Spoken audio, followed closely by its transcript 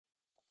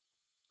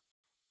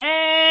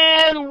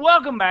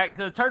welcome back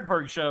to the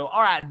Turdberg Show.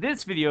 All right,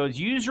 this video is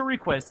user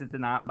requested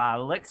tonight by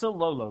Alexa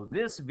Lolo.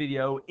 This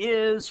video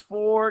is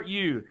for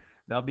you.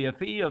 There'll be a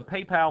fee of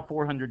PayPal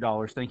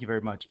 $400. Thank you very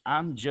much.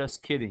 I'm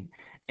just kidding.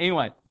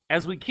 Anyway,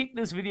 as we kick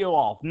this video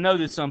off,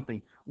 notice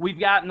something. We've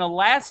got an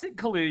elastic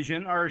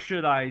collision, or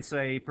should I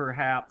say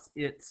perhaps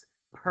it's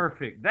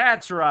perfect.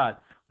 That's right.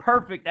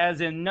 Perfect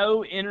as in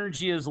no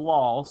energy is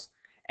lost.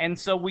 And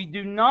so we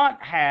do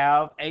not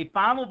have a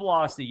final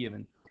velocity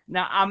given.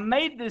 Now, I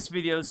made this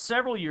video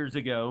several years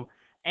ago,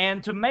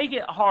 and to make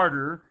it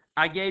harder,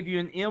 I gave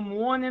you an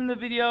M1 in the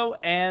video,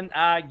 and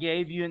I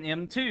gave you an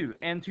M2.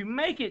 And to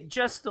make it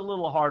just a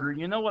little harder,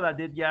 you know what I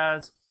did,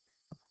 guys?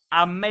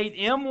 I made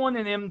M1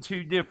 and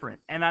M2 different,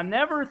 and I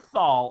never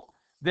thought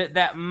that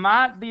that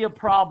might be a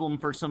problem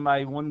for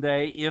somebody one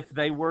day if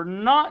they were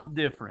not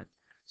different.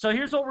 So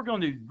here's what we're going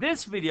to do.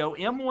 This video,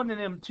 M1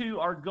 and M2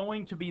 are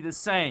going to be the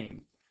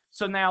same.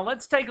 So now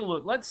let's take a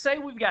look. Let's say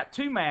we've got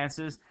two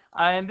masses.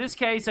 In this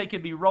case, they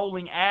could be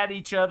rolling at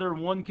each other.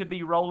 One could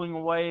be rolling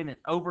away and it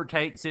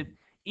overtakes it.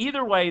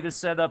 Either way, the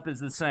setup is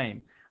the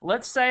same.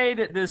 Let's say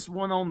that this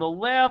one on the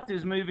left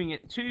is moving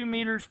at 2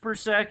 meters per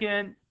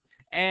second.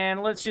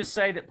 And let's just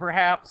say that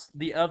perhaps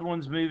the other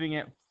one's moving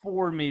at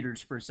 4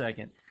 meters per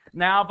second.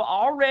 Now, I've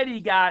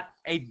already got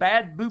a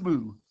bad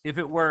boo-boo, if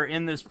it were,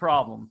 in this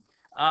problem.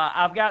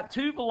 I've got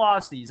two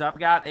velocities. I've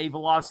got a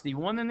velocity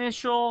 1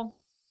 initial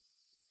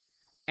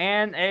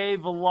and a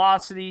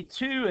velocity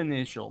 2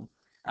 initial.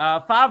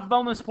 5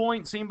 bonus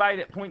points, anybody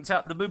that points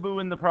out the boo-boo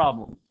in the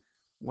problem.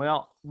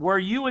 Well, where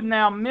you would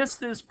now miss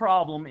this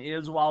problem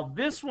is while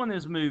this one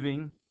is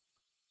moving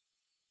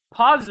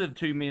positive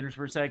 2 meters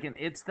per second,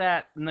 it's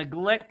that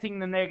neglecting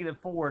the negative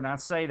 4, and I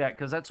say that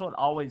because that's what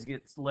always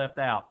gets left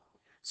out.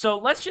 So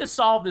let's just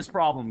solve this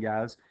problem,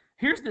 guys.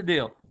 Here's the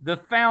deal. The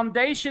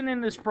foundation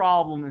in this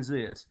problem is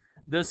this.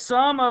 The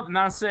sum of, and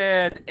I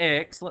said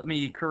x, let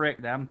me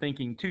correct that, I'm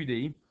thinking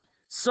 2D.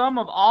 Sum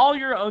of all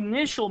your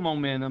initial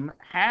momentum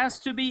has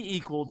to be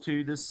equal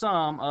to the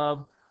sum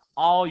of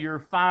all your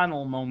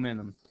final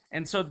momentum.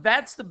 And so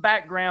that's the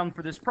background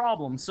for this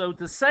problem. So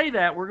to say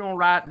that, we're going to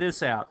write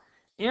this out.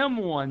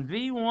 M1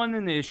 V1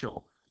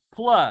 initial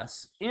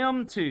plus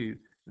M2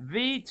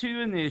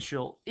 V2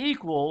 initial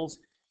equals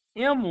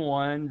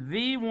M1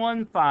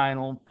 V1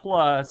 final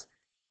plus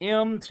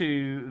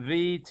M2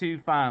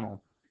 V2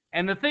 final.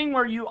 And the thing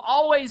where you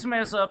always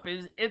mess up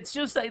is it's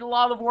just a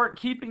lot of work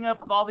keeping up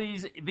with all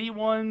these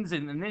V1s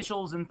and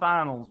initials and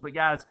finals. But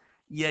guys,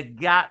 you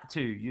got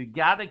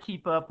to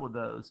keep up with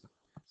those.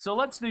 So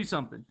let's do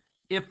something.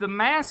 If the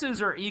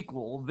masses are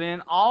equal,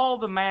 then all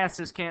the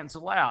masses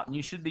cancel out. And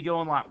you should be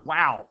going like,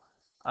 wow,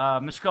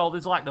 Mr. Cole,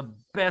 this is like the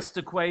best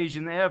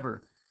equation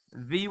ever.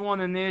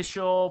 V1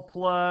 initial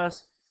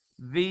plus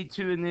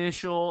V2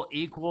 initial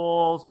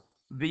equals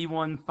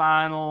V1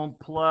 final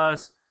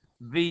plus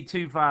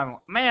V2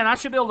 final. Man, I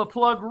should be able to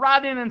plug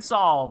right in and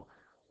solve,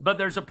 but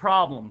there's a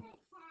problem.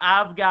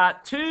 I've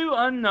got two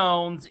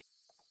unknowns.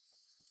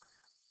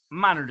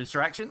 Minor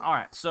distraction. All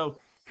right, so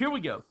here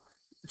we go.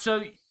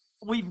 So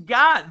we've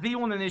got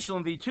V1 initial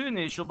and V2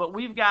 initial, but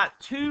we've got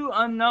two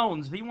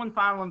unknowns, V1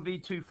 final and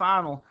V2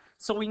 final.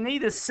 So we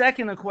need a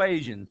second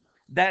equation.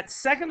 That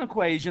second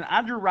equation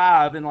I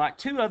derived in like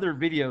 2 other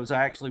videos.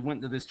 I actually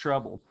went to this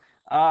trouble.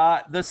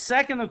 The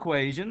second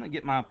equation, I'll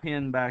get my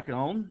pen back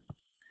on,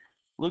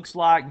 looks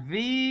like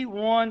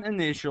V1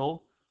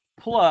 initial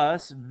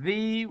plus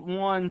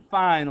V1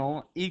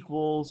 final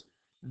equals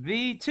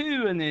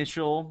V2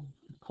 initial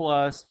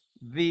plus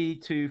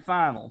V2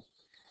 final.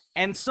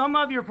 And some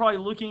of you are probably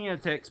looking at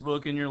a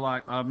textbook and you're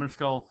like, Mr.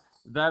 Cole,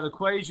 that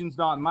equation's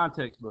not in my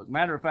textbook.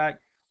 Matter of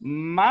fact,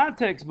 my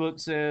textbook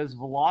says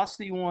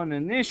velocity 1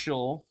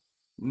 initial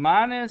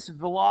minus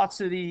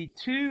velocity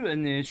 2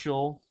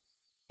 initial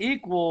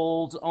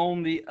equals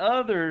on the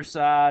other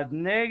side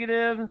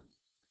negative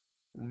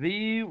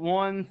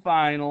V1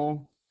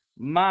 final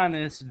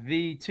minus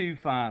V2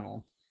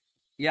 final.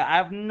 Yeah, I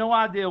have no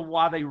idea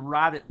why they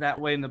write it that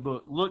way in the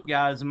book. Look,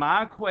 guys,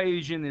 my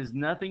equation is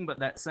nothing but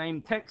that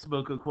same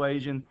textbook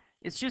equation.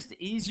 It's just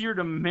easier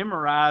to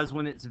memorize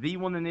when it's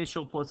V1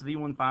 initial plus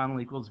V1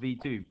 final equals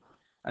V2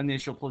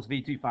 initial plus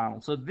V2 final.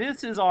 So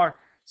this is our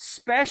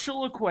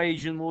special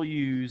equation we'll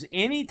use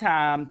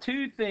anytime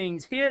two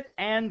things hit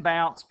and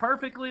bounce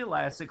perfectly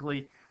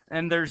elastically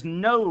and there's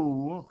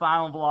no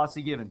final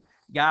velocity given.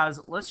 Guys,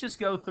 let's just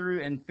go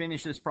through and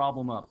finish this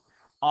problem up.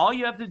 All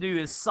you have to do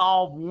is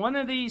solve one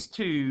of these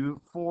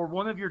two for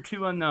one of your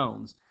two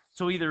unknowns.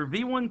 So either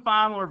V1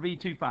 final or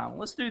V2 final.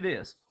 Let's do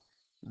this.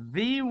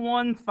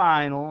 V1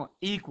 final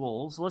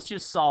equals, let's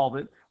just solve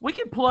it. We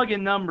could plug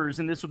in numbers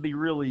and this would be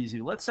real easy.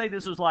 Let's say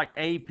this was like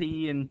AP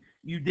and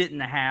you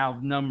didn't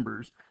have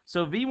numbers.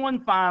 So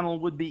V1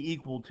 final would be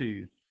equal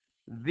to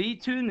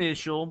V2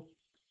 initial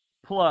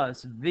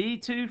plus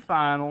V2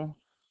 final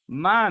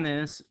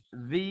minus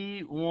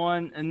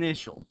V1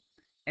 initial.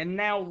 And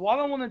now what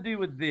I want to do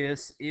with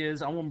this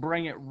is I want to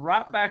bring it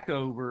right back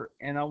over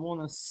and I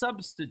want to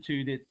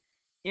substitute it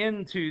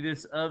into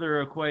this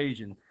other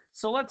equation.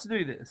 So let's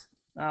do this.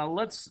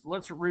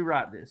 Let's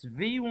rewrite this.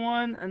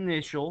 V1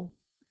 initial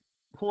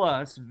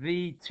plus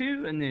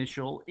V2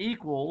 initial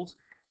equals,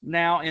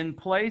 now in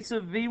place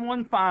of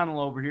V1 final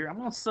over here, I'm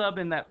going to sub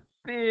in that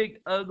big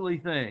ugly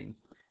thing.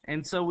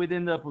 And so we'd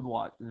end up with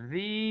what?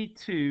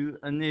 V2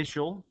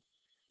 initial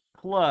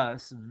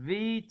plus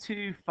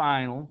V2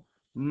 final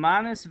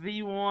minus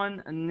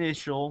V1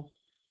 initial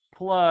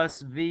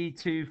plus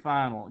V2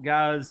 final.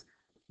 Guys,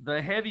 the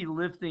heavy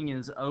lifting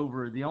is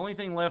over. The only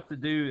thing left to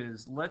do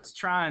is let's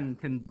try and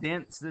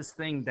condense this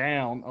thing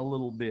down a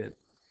little bit.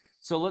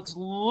 So let's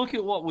look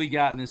at what we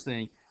got in this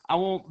thing. I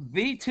want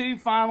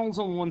V2 finals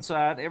on one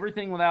side,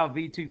 everything without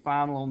V2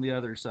 final on the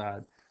other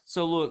side.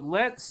 So look,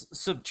 let's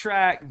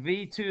subtract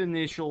V2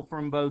 initial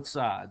from both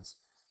sides.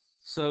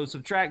 So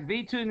subtract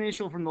V2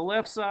 initial from the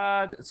left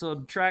side,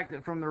 subtract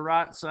it from the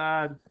right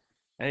side.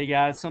 Hey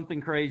guys,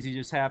 something crazy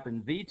just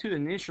happened. V2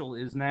 initial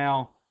is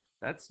now,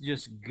 that's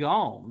just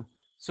gone.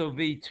 So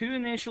V2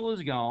 initial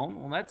is gone.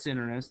 Well, that's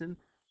interesting.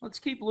 Let's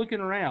keep looking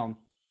around.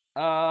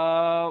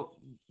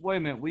 Wait a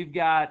minute. We've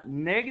got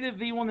negative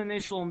V1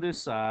 initial on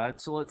this side.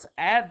 So let's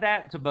add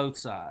that to both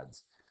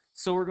sides.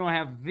 So we're going to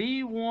have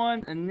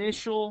V1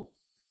 initial,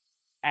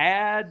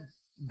 add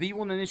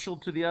V1 initial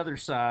to the other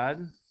side.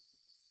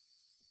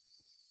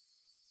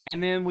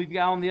 And then we've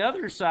got on the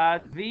other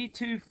side,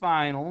 V2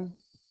 final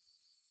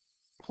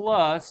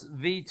plus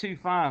V2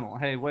 final.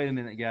 Hey, wait a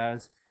minute,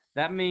 guys.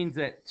 That means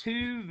that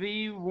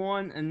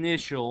 2V1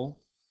 initial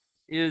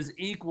is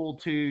equal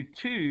to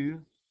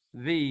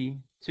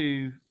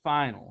 2V2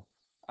 final.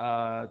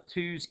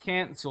 2's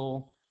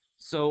cancel.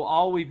 So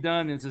all we've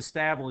done is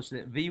establish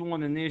that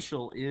V1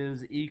 initial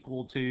is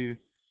equal to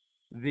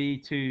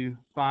V2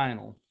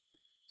 final.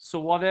 So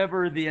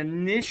whatever the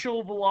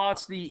initial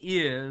velocity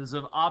is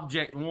of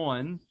object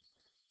 1,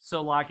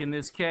 so like in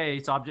this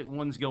case, object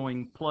 1 is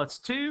going plus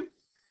 2.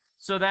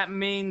 So that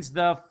means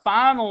the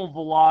final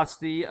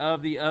velocity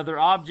of the other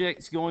object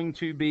is going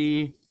to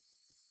be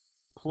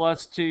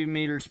plus 2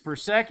 meters per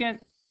second.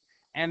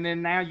 And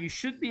then now you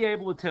should be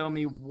able to tell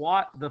me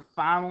what the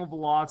final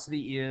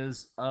velocity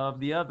is of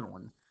the other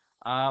one.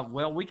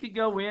 Well, we could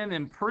go in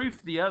and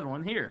proof the other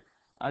one here.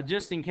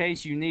 Just in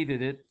case you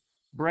needed it,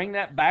 bring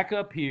that back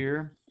up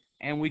here,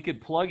 and we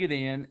could plug it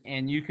in,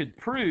 and you could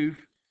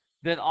proof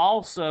that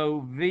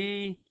also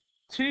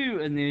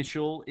V2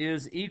 initial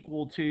is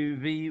equal to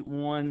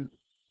V1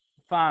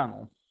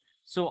 final.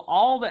 So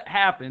all that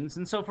happens,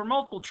 and so for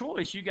multiple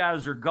choice, you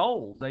guys are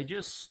gold. They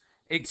just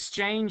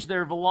exchange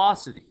their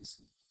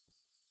velocities.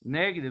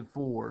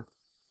 -4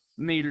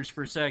 meters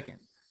per second.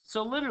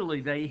 So literally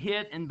they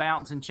hit and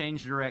bounce and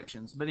change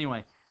directions. But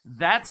anyway,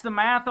 that's the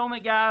math on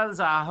it, guys.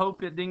 I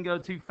hope it didn't go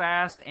too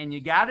fast and you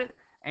got it.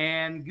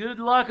 And good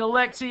luck,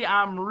 Alexi.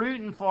 I'm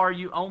rooting for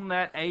you on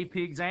that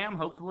AP exam.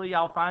 Hopefully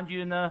I'll find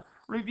you in a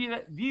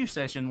review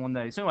session one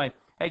day. So anyway,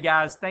 hey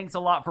guys, thanks a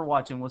lot for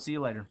watching. We'll see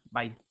you later.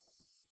 Bye.